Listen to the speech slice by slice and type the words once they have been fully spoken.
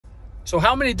So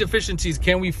how many deficiencies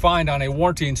can we find on a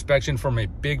warranty inspection from a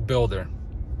big builder?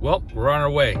 Well, we're on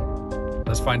our way.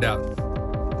 Let's find out.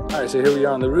 All right, so here we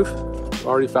are on the roof. We've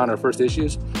already found our first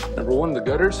issues. Number one, the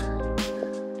gutters.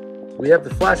 We have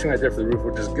the flashing right there for the roof,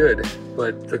 which is good,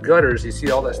 but the gutters, you see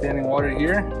all that standing water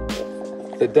here?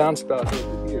 The downspout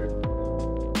over here,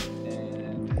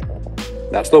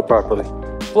 and not stowed properly.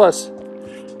 Plus,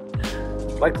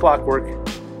 like clockwork,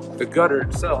 the gutter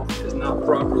itself is not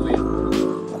properly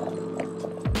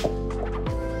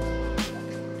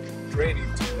draining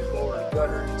to the lower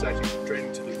gutter. It's actually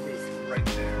draining to the roof right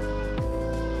there.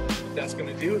 What that's going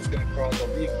to do is going to cause a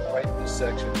leak right in this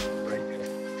section right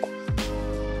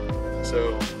here.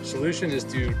 So solution is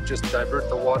to just divert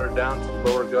the water down to the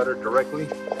lower gutter directly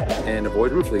and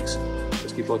avoid roof leaks.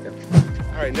 Just keep looking.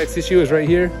 All right, next issue is right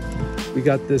here. We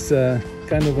got this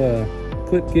kind of a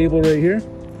clip cable right here.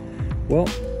 Well,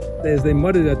 as they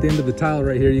mudded at the end of the tile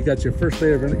right here, you got your first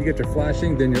layer of, you got your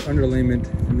flashing, then your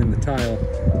underlayment, and then the tile.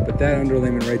 But that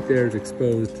underlayment right there is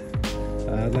exposed.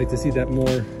 I'd like to see that more,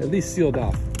 at least sealed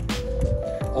off.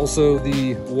 Also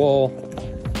the wall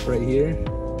right here,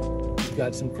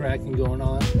 got some cracking going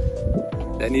on.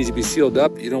 That needs to be sealed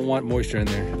up. You don't want moisture in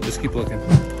there. Just keep looking.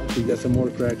 You got some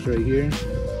more cracks right here.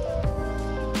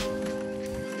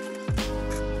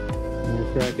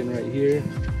 More cracking right here.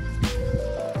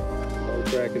 More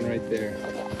cracking right there.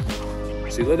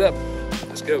 Seal it up.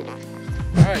 Let's go.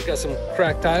 All right, got some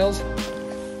cracked tiles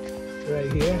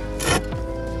right here.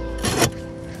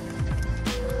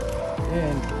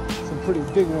 And some pretty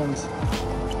big ones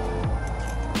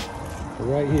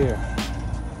right here.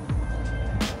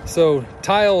 So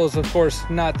tile is of course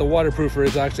not the waterproofer,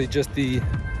 it's actually just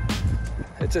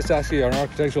it's just actually an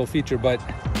architectural feature, but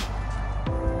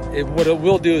what it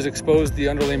will do is expose the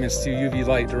underlayments to UV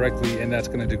light directly, and that's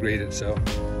going to degrade it. So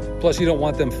plus you don't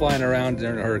want them flying around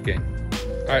during a hurricane.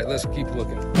 All right, let's keep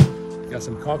looking. Got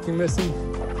some caulking missing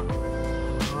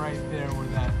right there where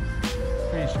that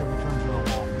fascia returns to the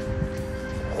wall.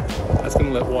 That's going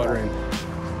to let water in.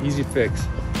 Easy fix.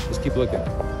 Just keep looking.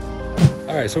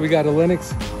 All right, so we got a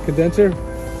Lennox condenser,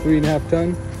 3.5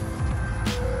 ton.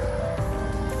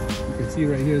 You can see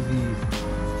right here the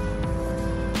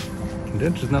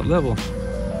condenser's not level.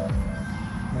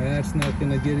 That's not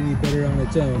gonna get any better on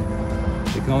its own.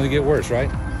 It can only get worse, right?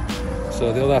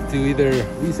 So they'll have to either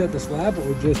reset the slab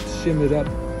or just shim it up,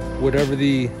 whatever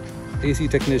the AC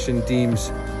technician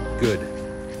deems good.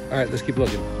 All right, let's keep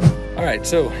looking. All right,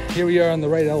 so here we are on the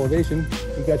right elevation.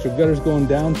 You got your gutters going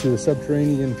down to the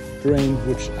subterranean drain,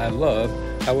 which I love.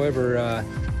 However,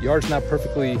 yard's not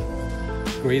perfectly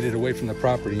graded away from the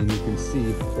property, and you can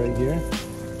see right here.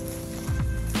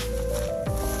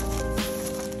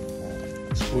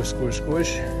 Squish, squish,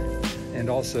 squish. And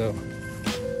also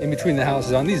in between the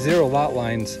houses, on these 0 lot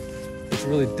lines, it's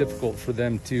really difficult for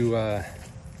them to,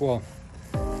 well,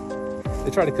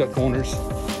 they try to cut corners.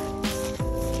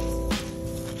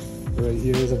 Right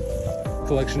here is a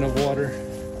collection of water,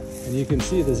 and you can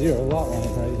see the 0 lot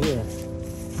line right here.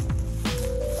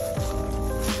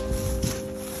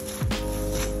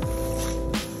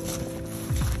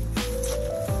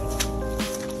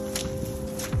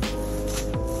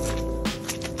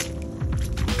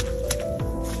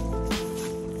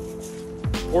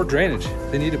 Or drainage.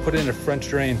 They need to put in a French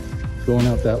drain going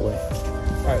out that way.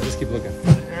 All right, let's keep looking.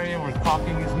 The area where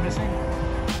caulking is missing,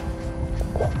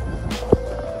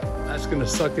 that's gonna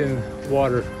suck in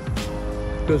water.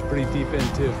 It goes pretty deep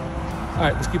in too. All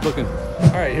right, let's keep looking.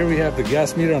 All right, here we have the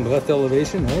gas meter on the left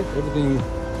elevation, right? Everything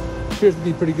appears to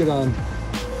be pretty good on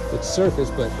its surface,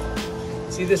 but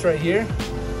see this right here?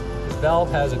 This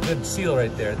valve has a good seal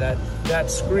right there. That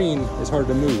screen is hard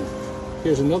to move.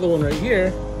 Here's another one right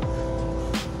here.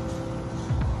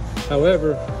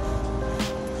 However,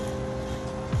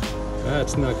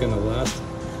 that's not gonna last.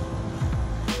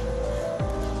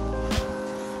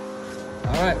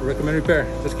 All right, recommend repair.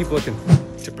 Let's keep looking.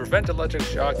 To prevent electric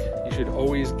shock, you should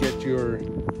always get your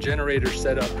generator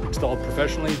set up, installed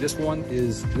professionally. This one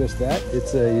is just that.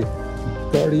 It's a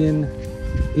Guardian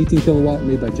 18 kilowatt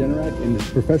made by Generac, and it's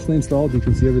professionally installed. You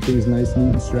can see everything is nice,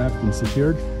 neat, and strapped and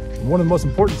secured. One of the most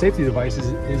important safety devices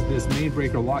is this main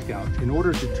breaker lockout. In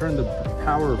order to turn the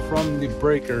power from the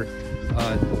breaker,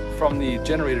 from the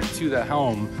generator to the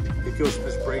home, it goes to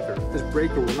this breaker. This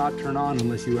breaker will not turn on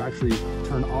unless you actually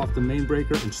turn off the main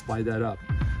breaker and slide that up.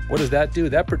 What does that do?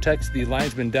 That protects the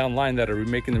linesmen downline that are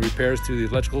making the repairs to the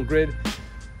electrical grid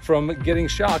from getting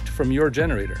shocked from your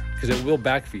generator, because it will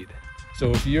backfeed.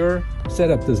 So if your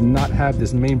setup does not have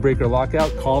this main breaker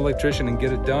lockout, call an electrician and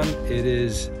get it done. It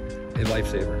is a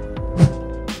lifesaver.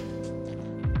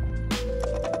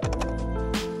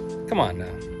 Come on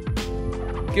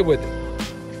now, get with it.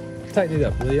 tighten it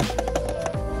up, will you?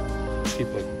 Let's keep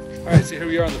looking. All right, so here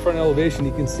we are on the front elevation.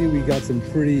 You can see we got some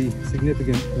pretty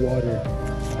significant water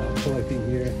collecting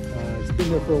here. It's been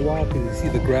there for a while because you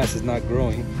see the grass is not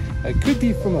growing. It could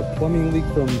be from a plumbing leak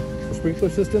from a sprinkler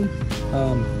system,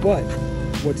 but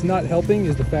what's not helping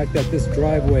is the fact that this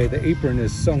driveway, the apron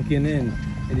is sunken in,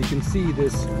 and you can see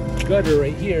this gutter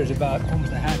right here is about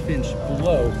almost a ½ inch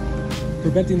below,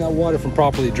 preventing that water from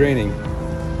properly draining.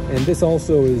 And this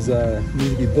also is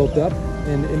needs to be built up,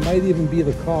 and it might even be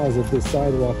the cause of this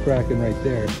sidewalk cracking right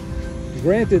there.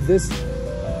 Granted, this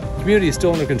community is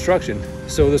still under construction,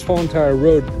 so this whole entire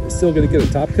road is still going to get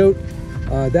a top coat.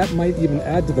 That might even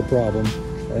add to the problem.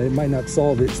 It might not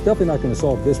solve it. It's definitely not going to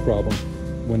solve this problem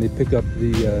when they pick up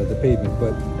the pavement.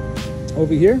 But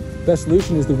over here, best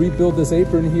solution is to rebuild this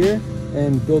apron here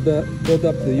and build up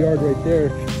the yard right there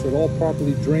so it all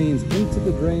properly drains into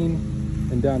the drain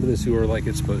and down to the sewer like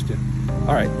it's supposed to.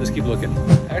 All right, let's keep looking.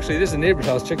 Actually, this is a neighbor's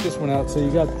house. Check this one out. So you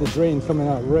got the drain coming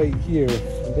out right here.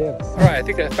 All right, I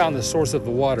think I found the source of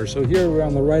the water. So here we're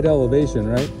on the right elevation,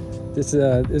 right? This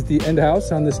is the end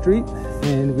house on the street,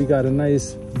 and we got a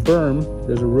nice berm.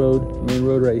 There's a road, main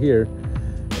road right here.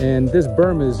 And this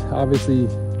berm is obviously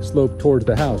sloped towards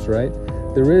the house, right?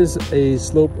 There is a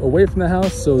slope away from the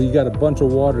house, so you got a bunch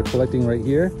of water collecting right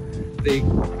here. They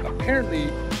apparently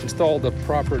installed a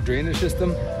proper drainage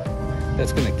system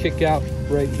that's going to kick out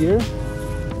right here.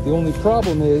 The only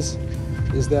problem is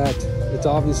that it's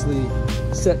obviously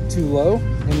set too low,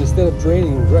 and instead of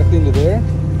draining directly into there,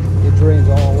 it drains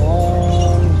all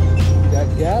along that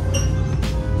gap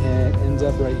and ends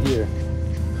up right here,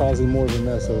 causing more of a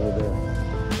mess over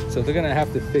there. So they're going to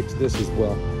have to fix this as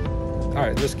well. All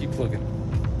right, let's keep looking.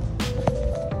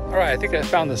 All right, I think I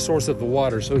found the source of the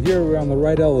water. So here we're on the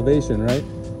right elevation, right?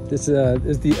 This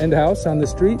is the end house on the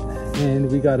street, and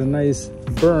we got a nice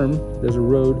berm. There's a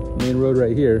road, main road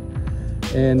right here.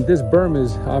 And this berm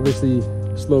is obviously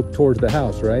sloped towards the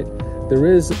house, right? There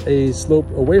is a slope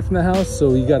away from the house,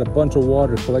 so you got a bunch of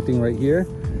water collecting right here.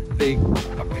 They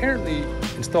apparently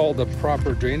installed a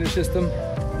proper drainage system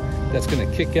that's going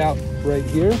to kick out right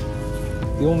here.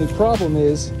 The only problem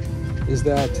is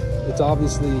that it's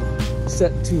obviously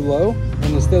set too low,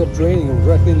 and instead of draining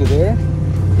directly into there,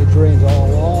 it drains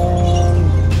all along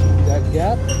that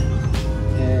gap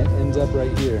and ends up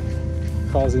right here,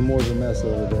 causing more of a mess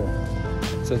over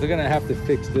there. So they're going to have to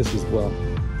fix this as well.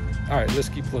 All right, let's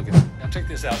keep looking. Now check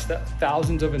this out.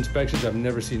 Thousands of inspections. I've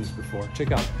never seen this before.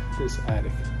 Check out this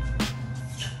attic.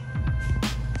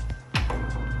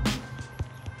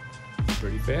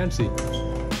 Pretty fancy.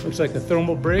 Looks like a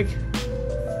thermal break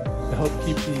to help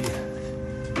keep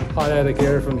the hot attic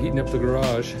air from heating up the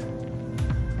garage.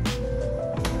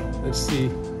 Let's see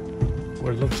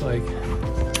what it looks like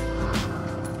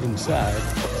inside.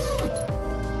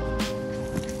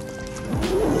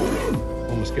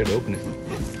 Almost scared to open it.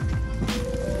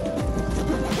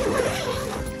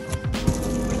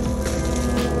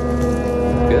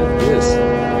 Look at this.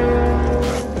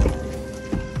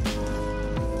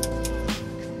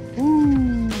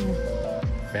 Woo.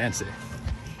 Fancy.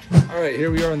 All right,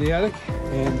 here we are in the attic,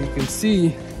 and you can see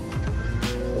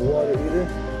the water heater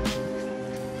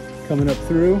coming up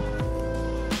through,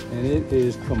 and it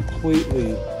is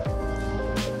completely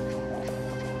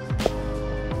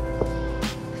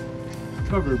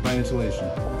covered by insulation.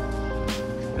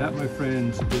 That, my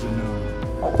friends, is a no.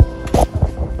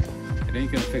 It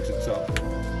ain't gonna fix itself.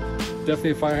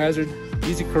 Definitely a fire hazard.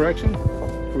 Easy correction.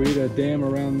 Create a dam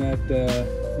around that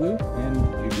flue, and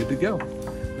you're good to go.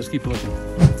 Let's keep looking.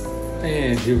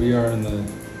 And here we are in the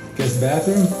guest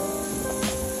bathroom.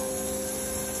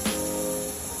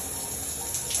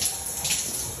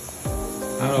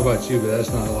 I don't know about you, but that's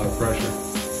not a lot of pressure.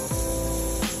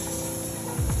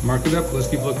 Mark it up, let's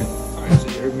keep looking. All right, so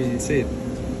you heard me say it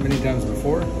many times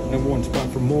before. #1 spot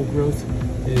for mold growth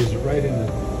is right in the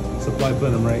supply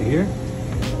plenum right here.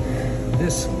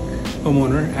 This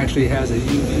homeowner actually has a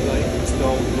UV light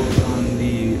installed both on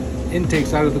the intake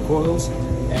side of the coils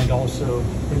and also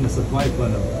in the supply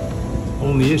plenum.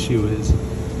 Only issue is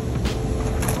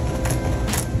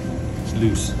it's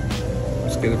loose.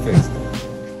 Let's get it fixed.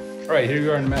 All right, here we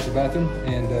are in the master bathroom,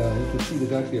 and you can see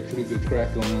there's actually a pretty good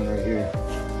crack going on right here.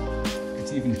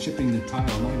 It's even chipping the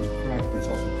tile, not even cracked, but it's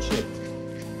also chipped.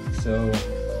 So,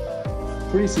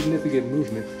 pretty significant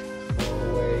movement all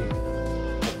the way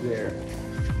up there.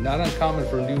 Not uncommon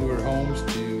for newer homes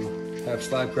to have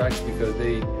slab cracks because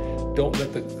they don't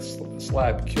let the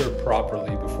slab cure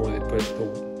properly before they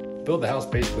build the house,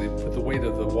 basically, put the weight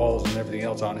of the walls and everything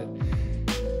else on it.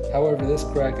 However, this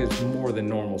crack is more than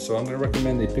normal, so I'm going to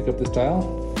recommend they pick up this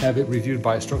tile, have it reviewed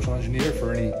by a structural engineer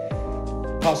for any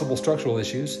possible structural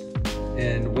issues,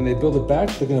 And when they build it back,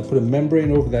 they're gonna put a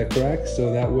membrane over that crack,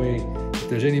 so that way, if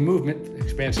there's any movement,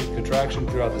 expansion, contraction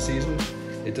throughout the season,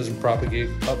 it doesn't propagate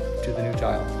up to the new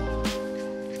tile.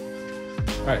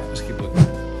 All right, let's keep looking.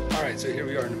 All right, so here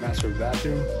we are in the master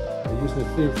bathroom. Using the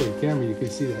clear plate camera, you can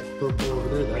see that purple over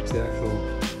there. That's the actual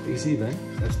AC vent.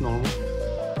 That's normal,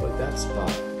 but that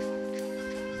spot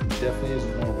definitely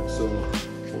isn't normal. So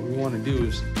what we want to do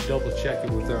is double check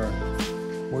it with our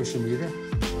moisture meter,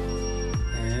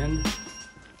 and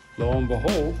lo and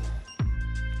behold,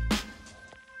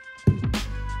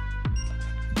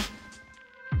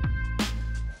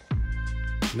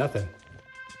 nothing.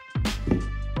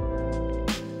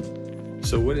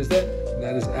 So what is that?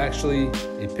 That is actually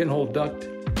a pinhole duct,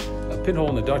 a pinhole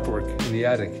in the ductwork in the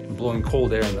attic, and blowing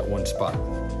cold air in that one spot.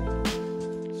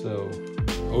 So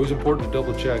always important to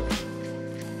double check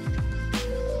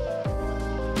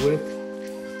with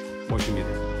moisture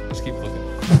meter. Let's keep looking.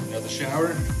 Another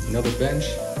shower, another bench,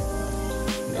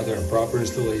 another improper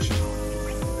installation.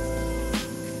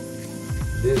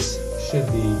 This should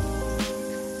be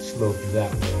sloped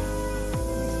that way.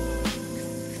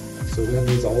 So that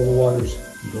means all the water's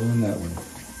going that way.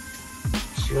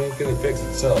 Sure ain't gonna fix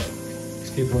itself.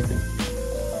 Let's keep looking.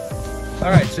 All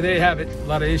right, so there you have it. A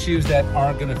lot of issues that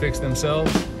aren't gonna fix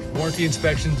themselves. Warranty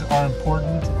inspections are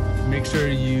important. Make sure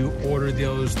you order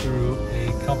those through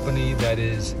a company that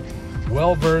is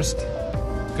well-versed,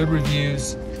 good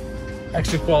reviews.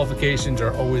 Extra qualifications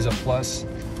are always a plus,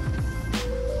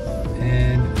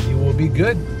 and you will be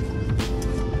good.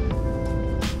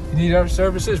 If you need our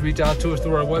services, reach out to us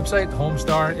through our website,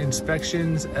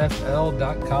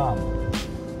 HomeStarInspectionsFL.com.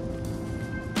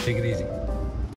 Take it easy.